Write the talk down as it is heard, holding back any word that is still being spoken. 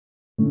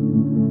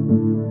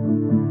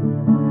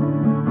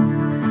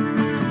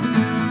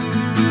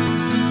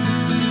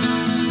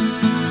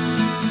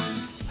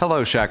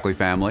Hello, Shaklee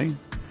family.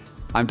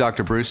 I'm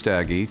Dr. Bruce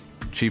Daggy,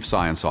 Chief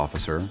Science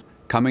Officer,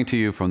 coming to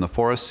you from the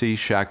Forrest C.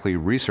 Shaklee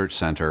Research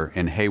Center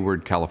in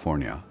Hayward,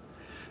 California.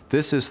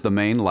 This is the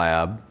main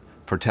lab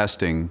for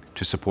testing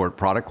to support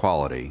product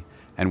quality,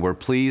 and we're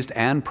pleased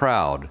and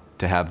proud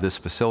to have this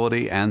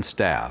facility and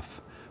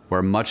staff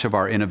where much of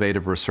our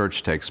innovative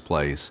research takes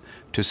place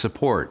to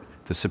support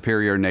the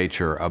superior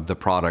nature of the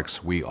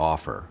products we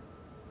offer.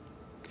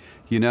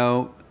 You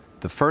know,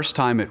 the first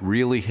time it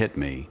really hit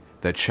me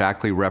that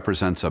Shaklee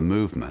represents a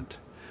movement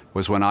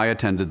was when I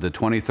attended the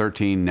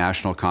 2013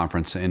 National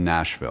Conference in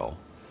Nashville.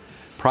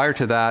 Prior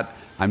to that,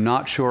 I'm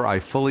not sure I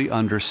fully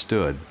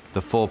understood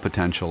the full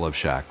potential of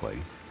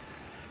Shaklee.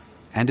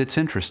 And it's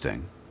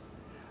interesting.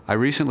 I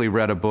recently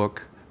read a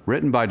book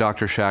written by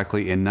Dr.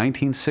 Shaklee in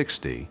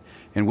 1960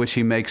 in which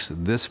he makes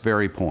this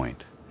very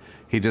point.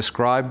 He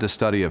described the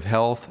study of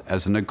health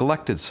as a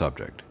neglected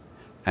subject,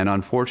 and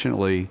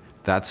unfortunately,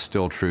 that's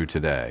still true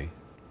today.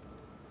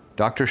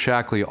 Dr.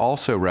 Shaklee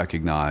also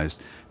recognized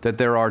that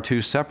there are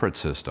two separate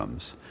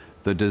systems,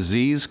 the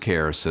disease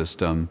care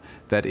system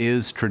that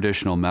is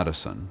traditional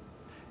medicine,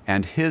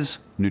 and his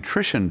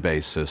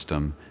nutrition-based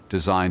system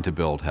designed to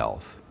build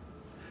health.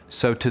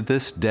 So to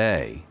this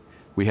day,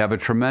 we have a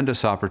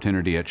tremendous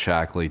opportunity at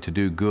Shaklee to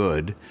do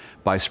good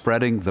by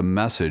spreading the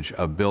message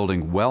of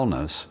building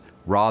wellness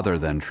rather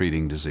than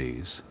treating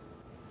disease.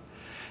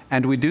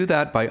 And we do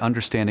that by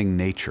understanding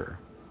nature.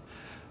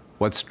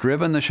 What's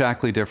driven the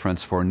Shaklee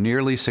difference for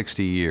nearly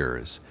 60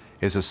 years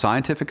is a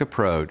scientific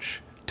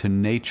approach to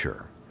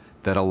nature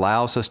that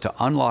allows us to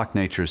unlock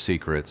nature's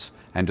secrets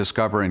and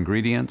discover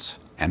ingredients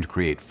and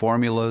create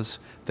formulas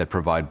that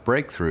provide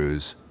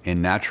breakthroughs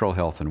in natural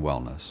health and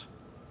wellness.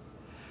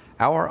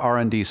 Our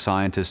R&D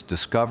scientists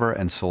discover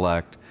and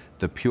select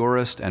the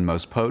purest and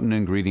most potent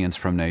ingredients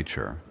from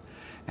nature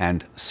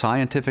and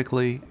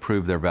scientifically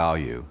prove their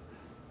value,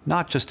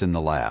 not just in the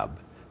lab,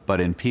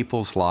 but in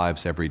people's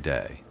lives every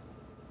day.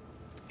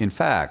 In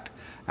fact,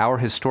 our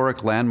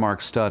historic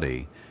landmark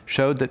study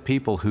showed that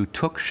people who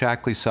took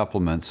Shaklee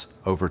supplements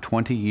over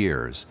 20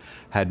 years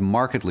had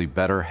markedly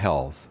better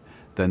health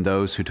than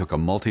those who took a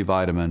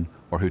multivitamin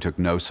or who took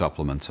no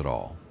supplements at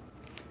all.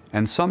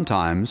 And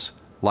sometimes,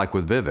 like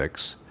with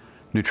Vivix,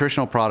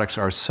 nutritional products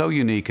are so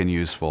unique and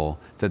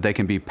useful that they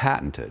can be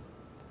patented.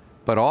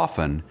 But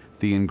often,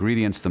 the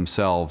ingredients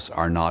themselves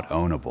are not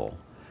ownable.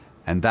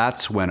 And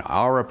that's when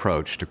our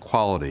approach to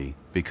quality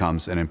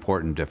becomes an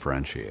important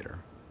differentiator.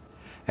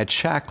 At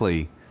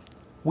Shaklee,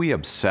 we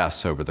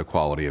obsess over the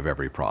quality of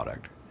every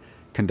product,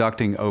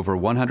 conducting over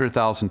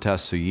 100,000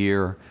 tests a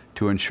year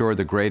to ensure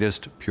the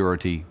greatest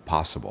purity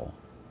possible.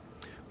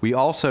 We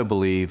also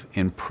believe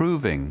in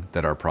proving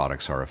that our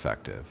products are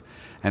effective,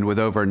 and with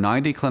over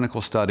 90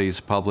 clinical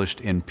studies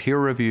published in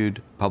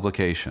peer-reviewed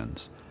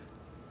publications,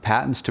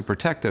 patents to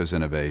protect those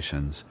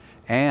innovations,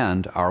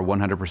 and our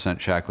 100%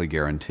 Shaklee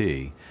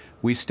guarantee,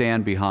 we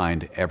stand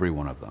behind every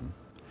one of them.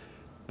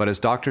 But as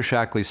Dr.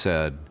 Shaklee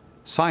said,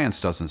 science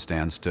doesn't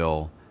stand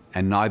still,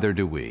 and neither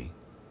do we.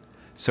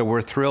 So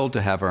we're thrilled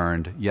to have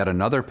earned yet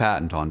another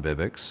patent on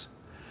Vivix,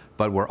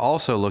 but we're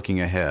also looking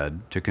ahead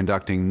to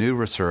conducting new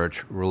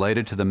research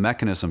related to the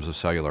mechanisms of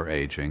cellular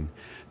aging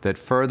that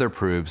further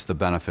proves the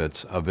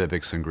benefits of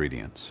Vivix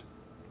ingredients.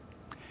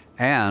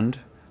 And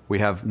we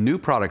have new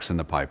products in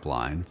the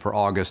pipeline for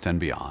August and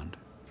beyond.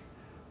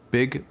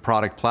 Big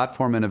product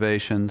platform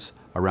innovations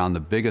around the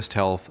biggest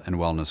health and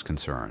wellness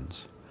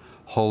concerns.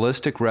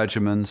 Holistic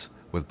regimens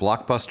with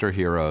blockbuster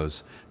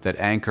heroes that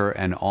anchor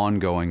an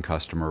ongoing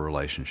customer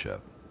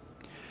relationship.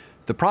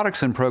 The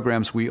products and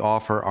programs we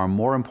offer are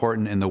more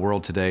important in the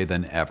world today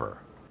than ever.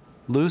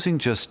 Losing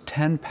just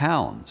 10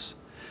 pounds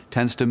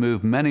tends to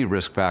move many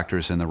risk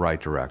factors in the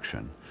right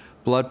direction: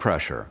 blood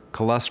pressure,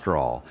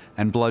 cholesterol,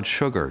 and blood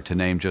sugar, to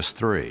name just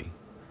three.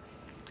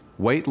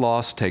 Weight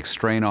loss takes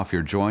strain off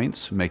your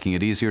joints, making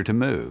it easier to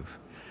move,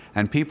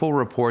 and people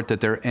report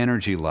that their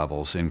energy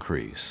levels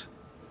increase.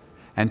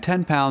 And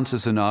 10 pounds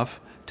is enough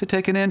to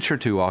take an inch or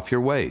two off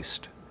your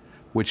waist,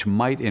 which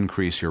might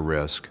increase your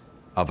risk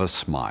of a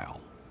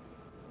smile.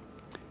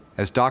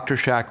 As Dr.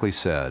 Shaklee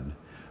said,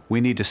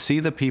 we need to see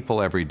the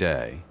people every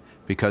day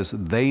because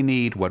they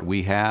need what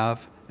we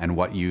have and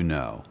what you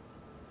know.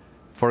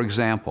 For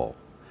example,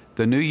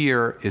 the new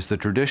year is the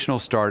traditional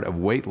start of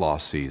weight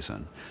loss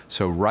season,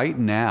 so right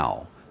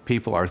now,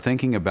 people are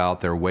thinking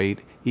about their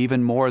weight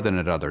even more than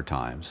at other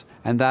times,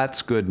 and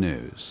that's good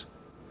news.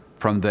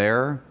 From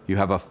there, you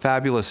have a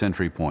fabulous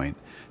entry point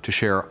to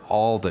share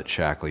all that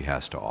Shaklee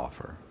has to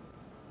offer.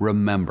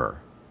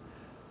 Remember,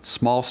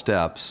 small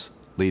steps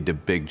lead to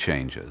big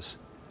changes.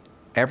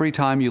 Every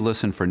time you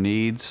listen for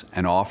needs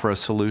and offer a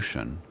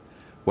solution,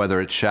 whether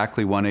it's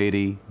Shaklee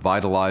 180,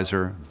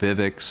 Vitalizer,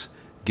 Vivix,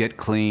 Get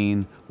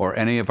Clean, or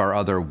any of our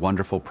other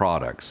wonderful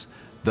products,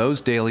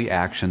 those daily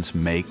actions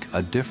make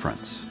a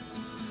difference.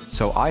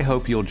 So I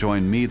hope you'll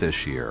join me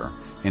this year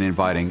in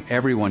inviting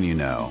everyone you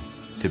know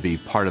to be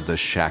part of the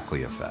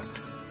Shaklee effect.